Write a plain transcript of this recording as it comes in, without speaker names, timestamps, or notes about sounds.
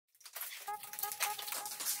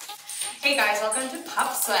Hey guys, welcome to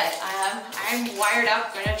Pup Sweat. I'm wired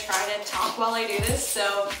up, gonna try to talk while I do this,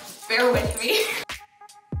 so bear with me.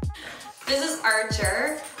 This is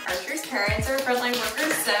Archer. Archer's parents are frontline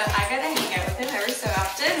workers, so I gotta hang out with him every so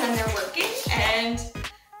often when they're working, and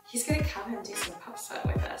he's gonna come and do some Pup Sweat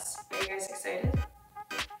with us. Are you guys excited?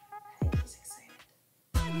 I think he's excited.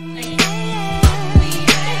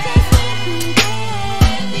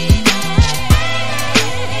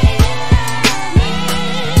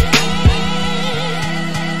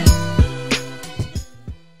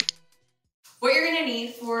 What you're gonna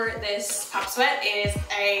need for this Pup Sweat is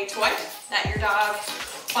a toy that your dog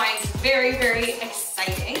finds very, very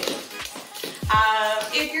exciting.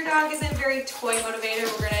 If your dog isn't very toy motivated,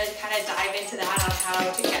 we're gonna kind of dive into that on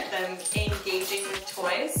how to get them engaging with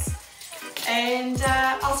toys. And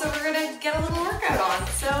also we're gonna get a little workout on,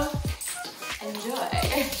 so enjoy.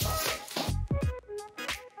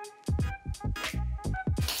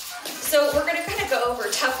 So we're gonna kind of go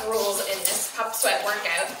over tough rules in this Pup Sweat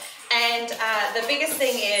workout. And the biggest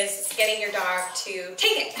thing is getting your dog to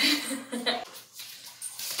take it.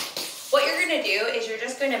 What you're gonna do is you're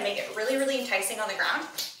just gonna make it really, really enticing on the ground.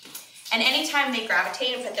 And anytime they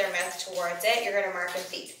gravitate and put their mouth towards it, you're gonna mark a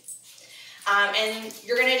feed. And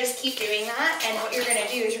you're gonna just keep doing that. And what you're gonna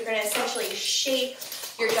do is you're gonna essentially shape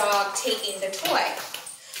your dog taking the toy.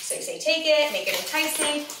 So you say, take it, make it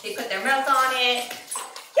enticing, they put their mouth on it,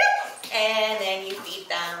 yep, and then you feed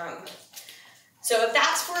them. So if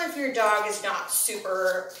that's for if your dog is not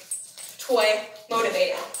super toy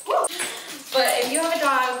motivated. Woo! But if you have a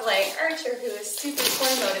dog like Archer who is super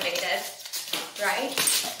toy motivated, right,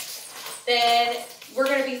 then we're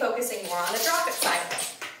gonna be focusing more on the drop it side of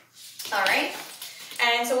it, all right?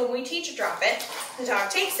 And so when we teach a drop it, the dog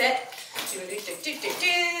takes it,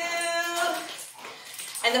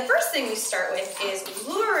 and the first thing we start with is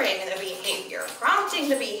luring the behavior, prompting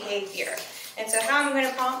the behavior. And so how I'm going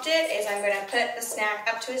to prompt it is I'm going to put the snack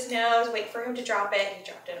up to his nose, wait for him to drop it. He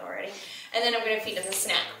dropped it already. And then I'm going to feed him the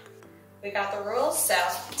snack. We got the rules, so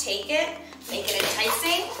take it, make it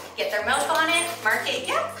enticing, get their mouth on it, mark it,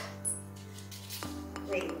 yep.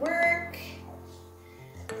 Great work.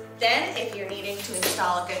 Then if you're needing to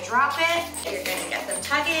install a good drop it, you're going to get them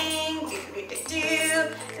tugging, and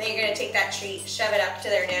then you're going to take that treat, shove it up to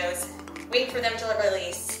their nose, wait for them to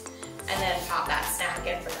release, and then pop that snack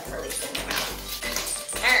in for them to release in their mouth.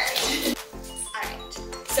 All right.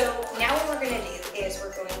 So now what we're gonna do is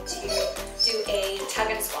we're going to do a tug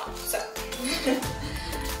and squat. So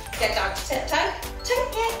get dog to tug,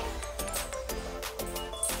 it.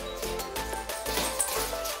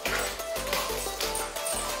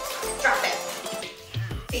 Drop it.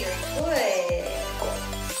 Very good.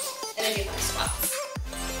 And then do my squats.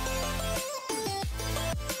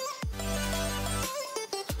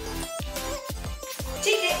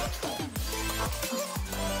 Take it.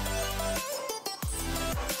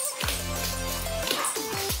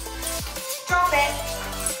 Drop it.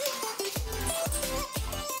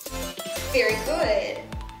 Very good.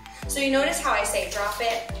 So you notice how I say drop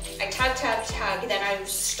it, I tug, tug, tug, then I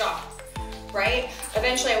stop, right?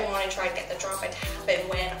 Eventually I want to try to get the drop it to happen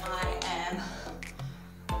when I am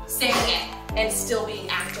saying it and still being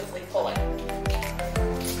actively pulling.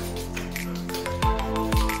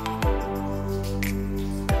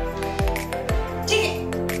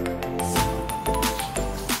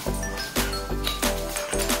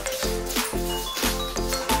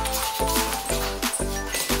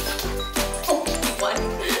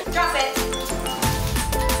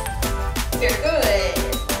 Very good.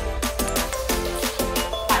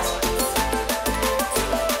 Last one.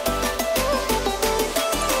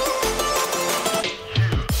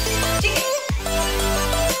 Take it.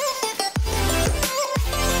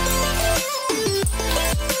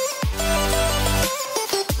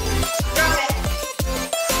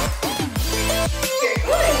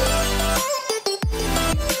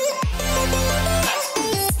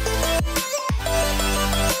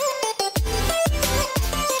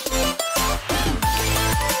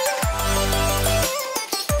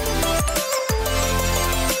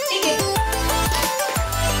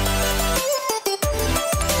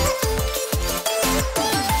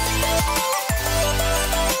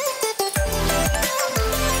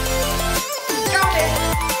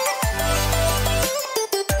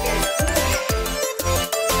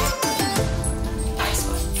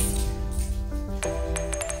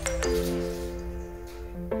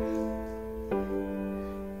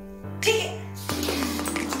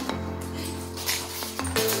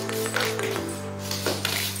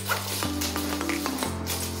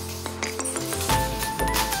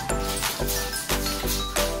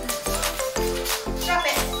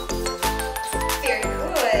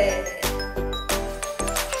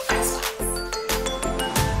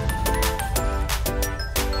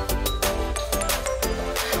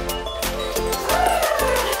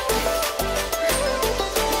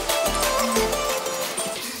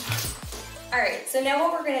 so now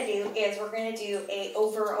what we're going to do is we're going to do a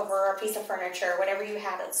over a piece of furniture, whatever you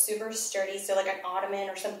have that's super sturdy, so like an ottoman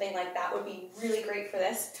or something like that would be really great for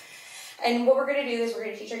this. And what we're going to do is we're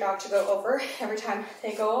going to teach our dog to go over. Every time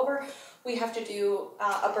they go over, we have to do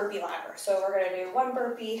a burpee ladder. So we're going to do 1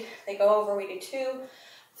 burpee, they go over, we do 2,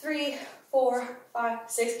 3, 4, 5,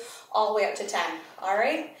 6, all the way up to 10, all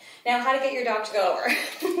right? Now, how to get your dog to go over,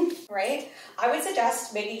 right? I would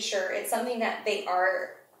suggest making sure it's something that they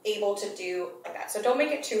are able to do like that. So don't make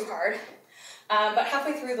it too hard, but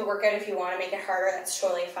halfway through the workout, if you want to make it harder, that's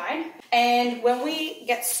totally fine. And when we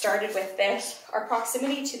get started with this, our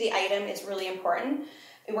proximity to the item is really important.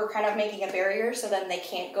 We're kind of making a barrier so then they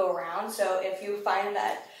can't go around. So if you find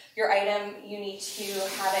that your item, you need to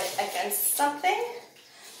have it against something,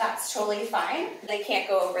 that's totally fine. They can't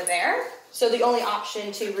go over there. So the only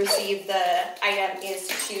option to receive the item is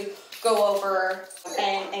to go over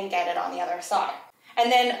and get it on the other side. And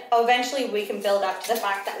then eventually we can build up to the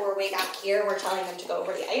fact that we're way back here. We're telling them to go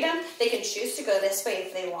over the item. They can choose to go this way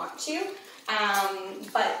if they want to,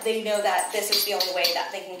 but they know that this is the only way that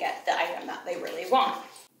they can get the item that they really want.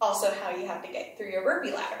 Also how you have to get through your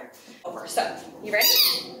burpee ladder over. So, you ready?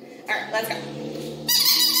 All right, let's go.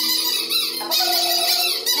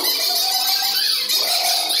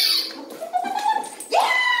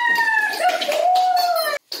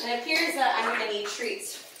 It appears that I'm going to need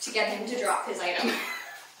treats to get him to drop his item.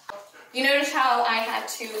 You notice how I had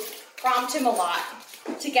to prompt him a lot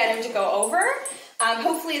to get him to go over.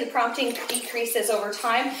 Hopefully the prompting decreases over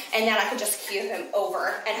time, and then I can just cue him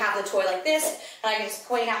over and have the toy like this, and I can just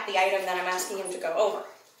point out the item that I'm asking him to go over.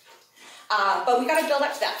 But we got to build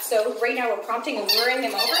up to that. So right now we're prompting and luring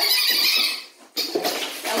him over,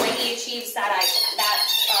 and when he achieves that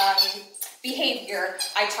behavior,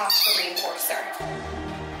 I toss the reinforcer.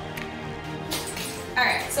 All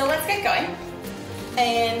right, so let's get going.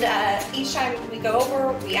 And each time we go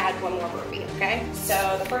over, we add 1 more burpee, okay?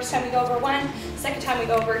 So the first time we go over 1, second time we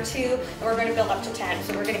go over 2, and we're gonna build up to 10.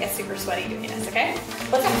 So we're gonna get super sweaty doing this, okay?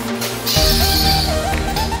 Let's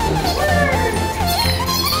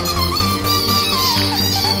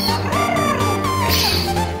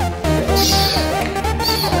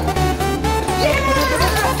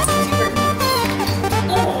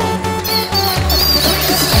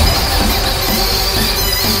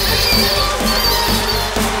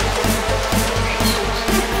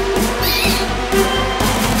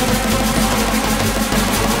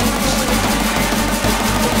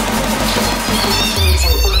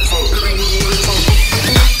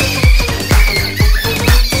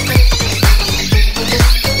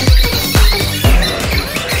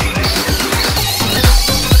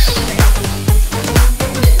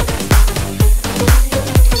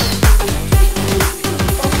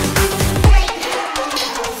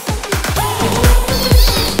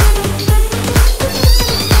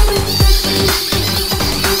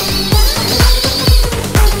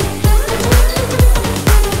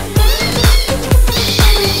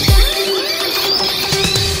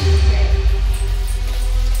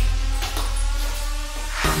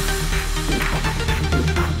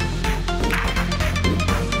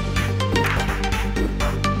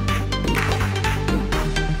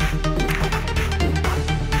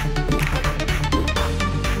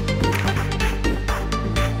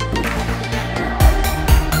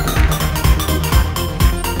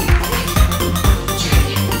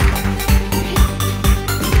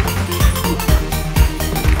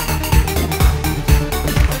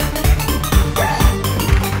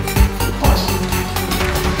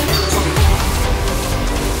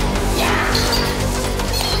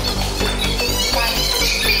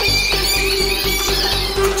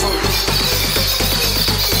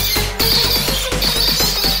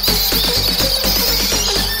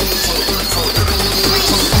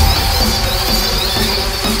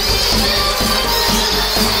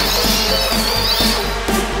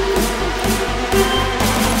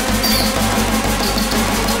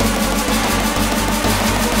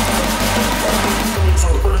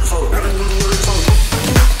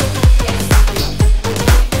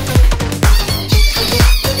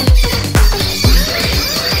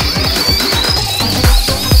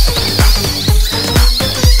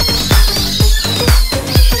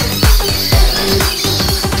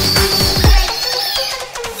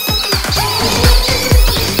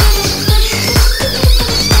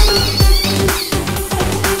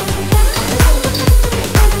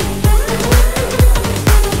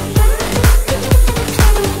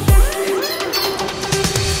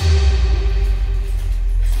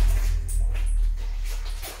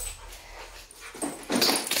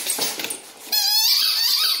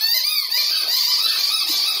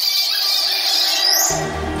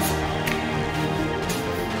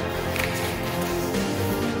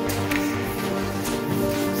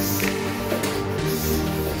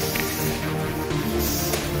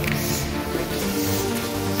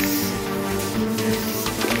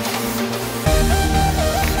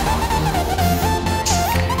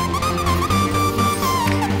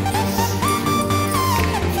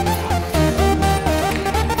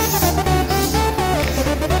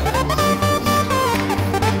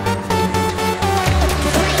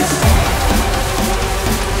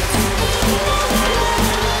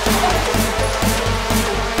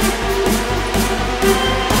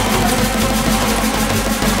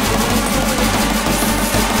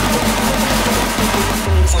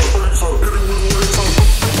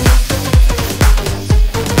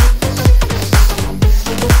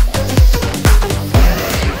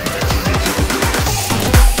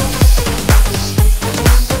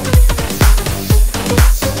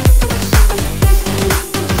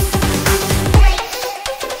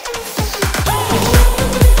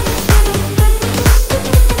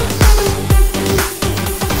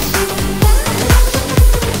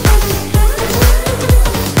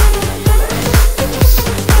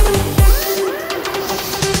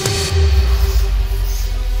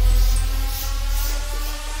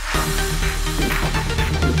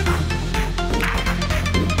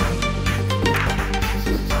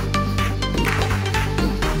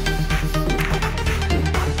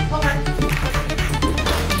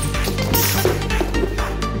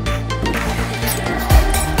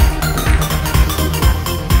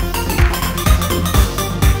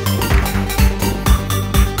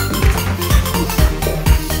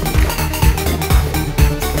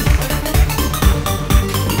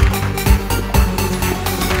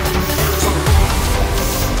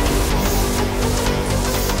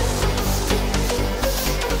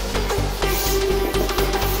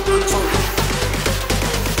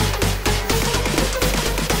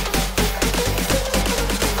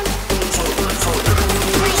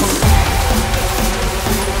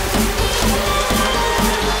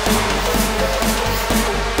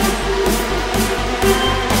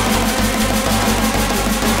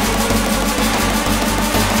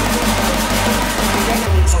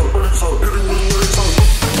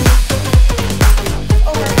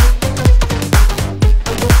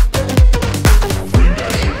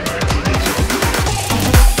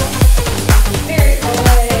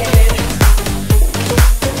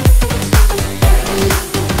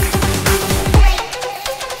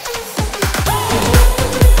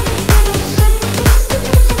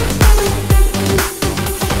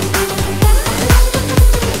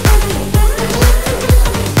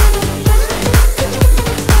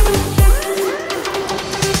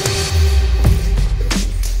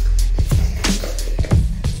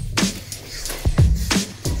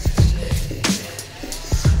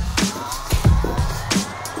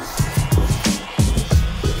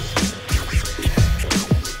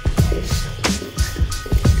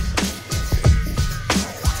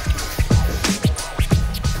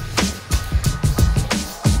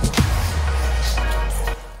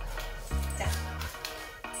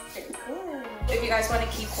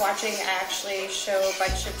watching, I actually show a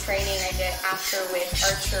bunch of training I did after with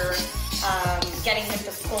Archer, getting him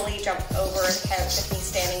to fully jump over the couch with me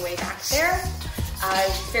standing way back there.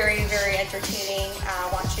 Very, very entertaining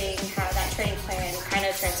watching how that training plan kind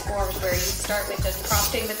of transformed, where you start with just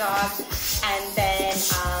prompting the dog and then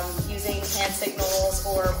using hand signals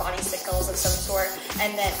or body signals of some sort,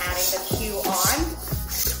 and then adding the cue on.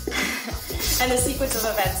 And the sequence of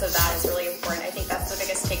events of that is really important. I think that's the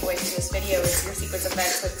biggest takeaway from this video is your sequence of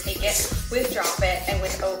events with take it, with drop it, and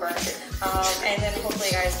with over. And then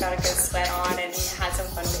hopefully you guys got a good sweat on and had some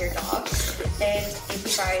fun with your dog. And if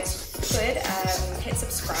you guys could hit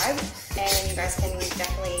subscribe, and you guys can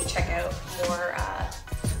definitely check out more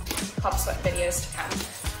pop sweat videos to come.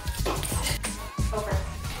 Over.